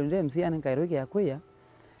 20 million MCA ni kairo ke yakwiya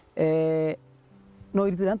no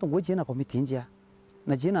iritira ntungu china committee njia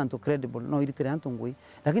na china nto credible no iritira ntungu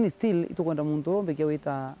lakini still itukwenda muntu rombe ke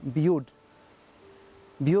wita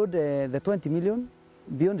beyond the 20 million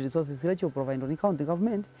beyond resources that you provide on county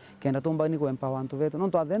government kenda tomba ni ko empower antu vetu no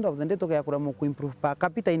to at the end of the day to kaya kura mo ku improve per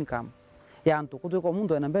capita income yantu kutwiko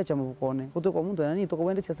mundu ena mbecha mubukone kutwiko mundu ena ni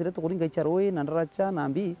tukwende siasire tukuringa icharoi na ndaracha na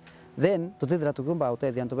mbi then tutithira tukiomba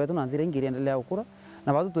utethia antu betu na nthira ingiri endelea ukura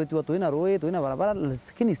na batu twetiwa twina roi twina barabara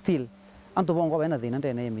lakini still antu bongo bena thina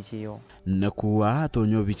ndene yemichio na kuwa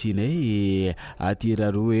tonyo bichine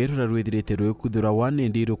atira ruero rwethirite rwe kuthura wane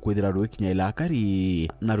ndiro kwithira rwe kinya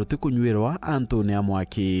ilakari na rute kunywerwa antu ne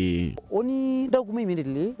amwaki oni ndaguma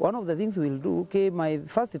immediately one of the things we'll do ke my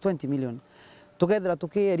first 20 million together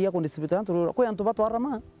tukeria ku distributor antu ko antu batu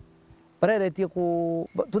arama pareretie ku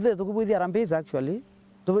tuthe tukubuithia rambes actually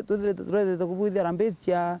tuthe tukubuithia rambes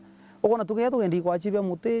cha okona tugeya tugendi kwa chibia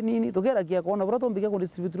muti nini tugera kia kona bura tombike ku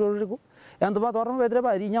distributor riku antu batu arama betre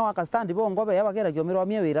ba rinya wa kastandi bo ngobe ya bagera kio miro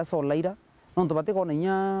amia wira so laira no nto bate kona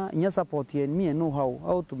nya support and me know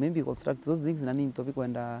how to maybe construct those things na nini to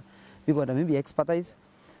bikwenda maybe expertise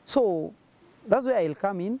so that's where I'll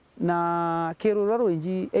come in na keroraro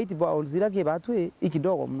inji 8 balls zira ke batwe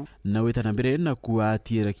ikidogo mno na wetana mbere na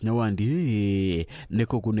kuatira kinya wandi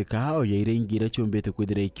neko kunika oyaire ingira chombete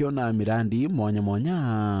kwithira ikio na mirandi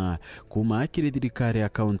mwanya kuma kiri thirikari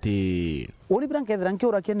akaunti uri branke dranke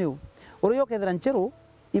ura keneu uri yo kedran chero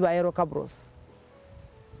iba aero cabros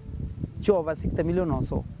cho over 60 million or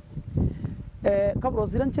so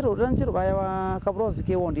cabros ranchero baya wa cabros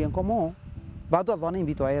ke wondi enkomo batu athona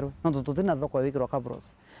imbito aero no tutina thoko wikiro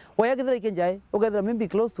cabros waya kithira ikenjai ukethira maybe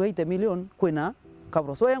close to 80 million kwina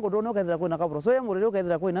cabros waya ngodo no ukethira kwina cabros waya murire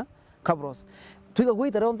ukethira kwina cabros twiga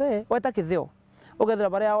gwita ronthe wata kithio ukethira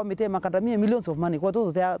bare awa mite makandamia millions of money kwa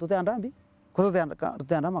tuteandambi kwa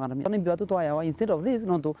tuteandama makandamia ni batu twaya wa instead of this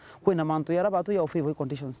no kwina mantu yara batu ya favor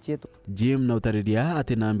conditions chetu Jim na utariria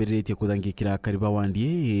ati na mbirite kuthangikira kariba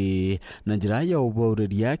wandie na njira ya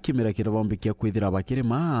uboreria kimera kirabombikia kwithira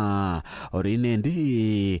bakirima orine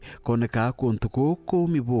ndi koneka kuntuko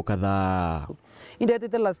kumibuka tha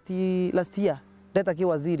indete last year data ki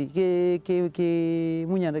waziri ke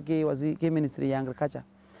munya ke waziri ke ministry ya agriculture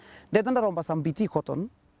data ndaromba some BT cotton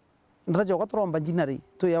ndaje okatromba jinari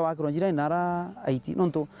to ya wakiro jinari nara IT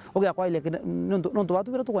nonto ogya kwa ile nonto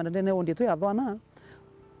watu bira tukwenda ndene onde to ya thwana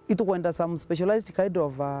itukwenda some specialized kind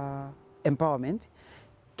of empowerment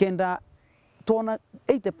kenda tona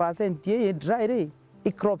 80% ye dry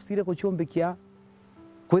crops ile ko chombekia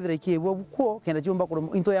kwethira kiebwa buko kenda chomba ko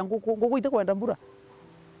into yangu ko itakwenda mbura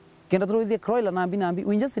kenda through the croila nambi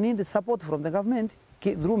we just need the support from the government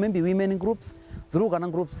through maybe women groups through kana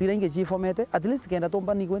groups ile inge formate at least kenda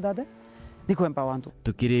tomba ni kwendate niko empowerment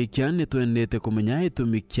tukirikia ni twendete kumenya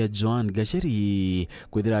itumikia Joan Gasheri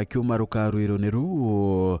kwithira kiumaruka rwiro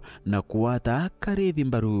neru na kuata karithi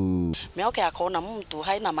mbaru meoke akaona mtu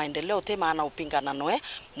haina maendeleo tema ana upingana noe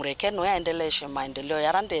mureke noe aendeleshe maendeleo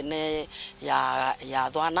yarandene ya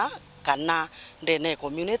thwana kana ndene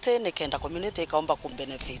community nikenda community ikaomba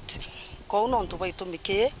kumbenefit kwa uno ntu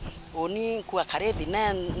baitumike oni kwa karethi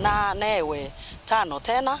na newe tano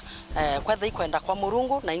tena kwetha ikwenda kwa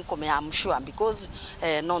murungu na inkome ya mshua because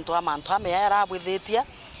nonto amanto ame yara bwithetia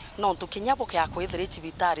nonto kinyabo kya kwithira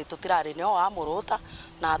chibitari tutirari neo amurota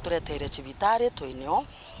na turetere chibitari twinio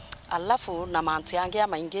alafu na manti yange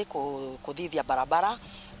maingi kuthithia barabara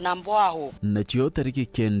na mbwaho na chio tariki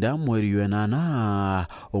kenda mweri wenana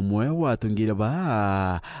omwe watungira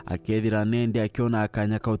ba akethira nende akiona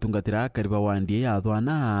akanya kautungatira kariba wandie ya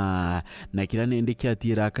thwana na kira nende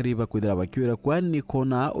kiatira kariba kwithira bakiwira kwani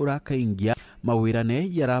kona urakaingia mawirane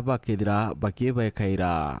yaraba kethira bakiba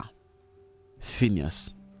ekaira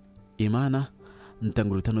Phineas Imana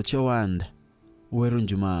ntangurutano cha wanda Weru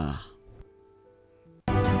Njumaa.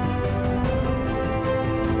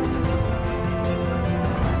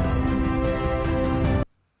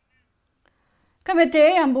 Kamite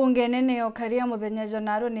ya mbunge nene yokaria muthenya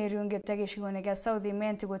jonaro ni riungite gicigone gia South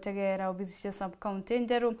Imenti gutegera obici cia sub county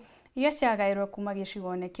njeru iria ciagairwo kuma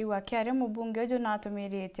gicigone kiu akiaria mubunge uju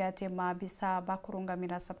natumirite ati mabisa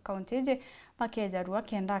bakurungamira sub county je bakejarua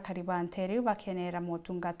kenda kariba Nteri bakenera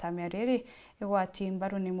motungata meriri igwati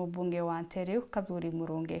mbaru ni mubunge wa Nteri Kathuri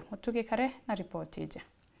Murungi mutugikare na ripoti je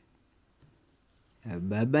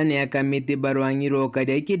Baba ni akamiti barwangiro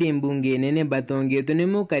karia ikiri mbunge nene batongeto ni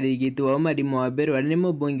mukarigiti wa marimo wa beru ni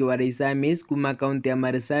mubunge wa Raisamis kuma kaunti ya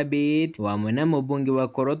Marsabit wa mwana mubunge wa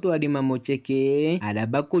Koroto alima mocheke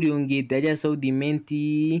araba kuriungite aja South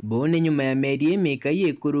Imenti bone nyuma ya meri emekaye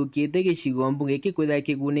ekurukite gicigo mbunge kikwitha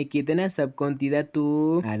kigunikite na subcounty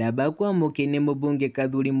Ithatu araba kwa mukene mubunge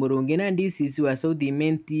Kathuri Murungi na DCC wa South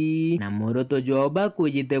Imenti na moroto joba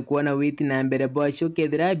kujite kuona witi na mbere bwasho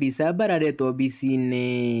kethira bisa barareto bisi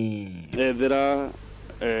Ethera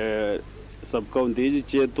sub-county hizi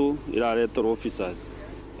chetu iraletwa officers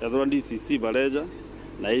ethera DCC bareja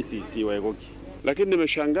na ACC waegoki, lakini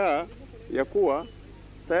nimeshangaa ya kuwa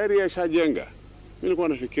tayari ashajenga. Mimi nilikuwa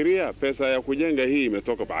nafikiria pesa ya kujenga hii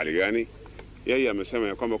imetoka pahali gani? Yeye amesema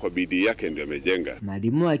ya kwamba kwa bidii yake ndio amejenga.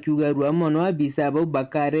 Malimu akiugarua mono abisaba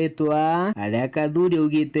bakaretwa aria kathuri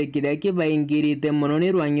ugite kiria kibaingirite mono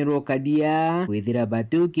ni rwanyiro kadia withira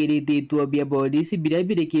bate ukirite itwo bia polisi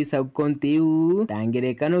birabire ki sub county u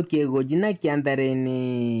tangerekano kiegoji na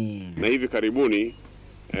kiandarene. Na hivi karibuni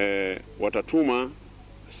watatuma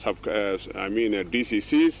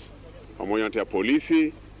DCCs pamoja na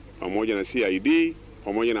polisi pamoja na CID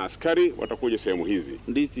pamoja na askari watakuja sehemu hizi.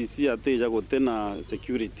 DCC ateja gutena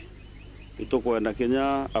security itokwenda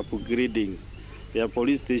Kenya upgrading ya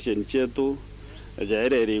police station chetu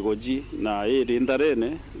jaere goji na iri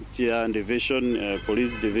ndarene chia division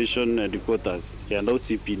police division headquarters kenda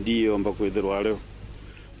CPD omba kwithirwa leo.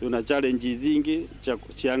 Tuna challenge zingi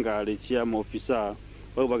chia ngari chia maofisa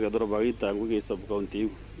bagethora bagita ngugi sub county.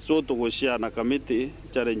 So tugoshia na committee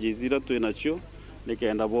challenge zira twinacho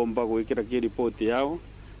nikenda bomba gwikira ki report yao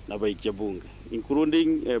na baikia bunge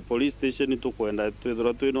including police station tukwenda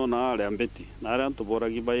twithira twino na aria mbeti na aria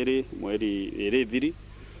tuboragi bairi mweri irithiri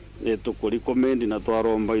tukuricommend na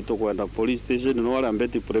twaromba itukwenda police station no aria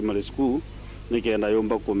mbeti primary school nikenda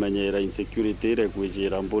yomba kumenyera insecurity ire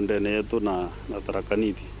kwijira mbundene yetu na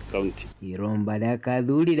Tharakanithi county. Iromba ria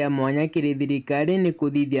kathuri ria mwanya kiri thirikari ni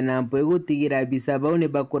kuthithia na mpwe gutigira bisabau ni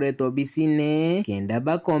bakoretwo bicine kenda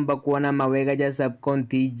bakomba kuona mawega ja sub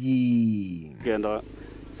county ji kenda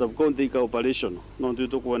sub county ka operation no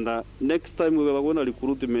tukwenda next time we bagona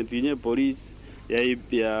recruitment yenye police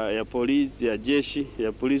ya police ya jeshi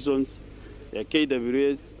ya polisons ya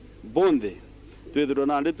KWS bonde twithiro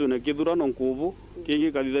na ndi tune kithurano nkubu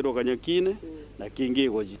kingi kathithero kanyakine na kingi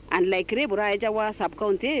goji unlike rebura eja wa sub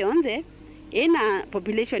county yonde ina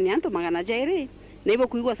population yanto magana jairi nebo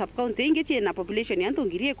kuigwa sub county ingi na population yanto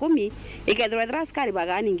ngirie 10 ikethira askari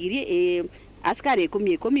bagani ngirie askari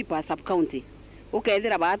 10 pa sub county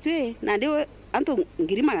ukethira batwe na ndio anto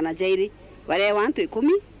ngiri magana jairi wale wantu 10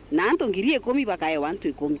 na anto ngirie 10 bakae wantu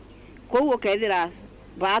 10 kwa ukethira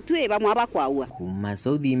batwe bamwe bakwaua kuma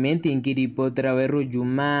Southimenti ngiripotera Weru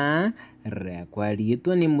Njumaa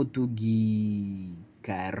rekwarietwo ni Mutugi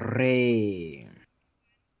Kare.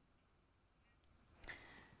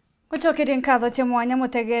 Gucokeria nkatho cia mwanya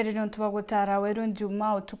mutegeri nuntu wa gutara Weru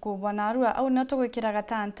Njumaa utuku bonarua au no tugwikira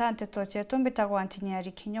gatanta nteto cietu mbitagwa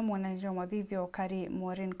NTINYARI kinywa mwananiro muthithio kari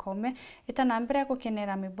Maureen Kome itana mbere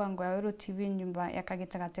gukenera mibango ya Weru TV nyumba ya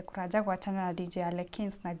kagitagate kuraja gwatana na DJ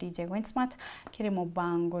Alekins na DJ Winsmart kiri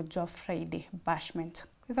mubango Joe Friday Bashment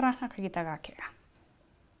kwithira akagitaga kega.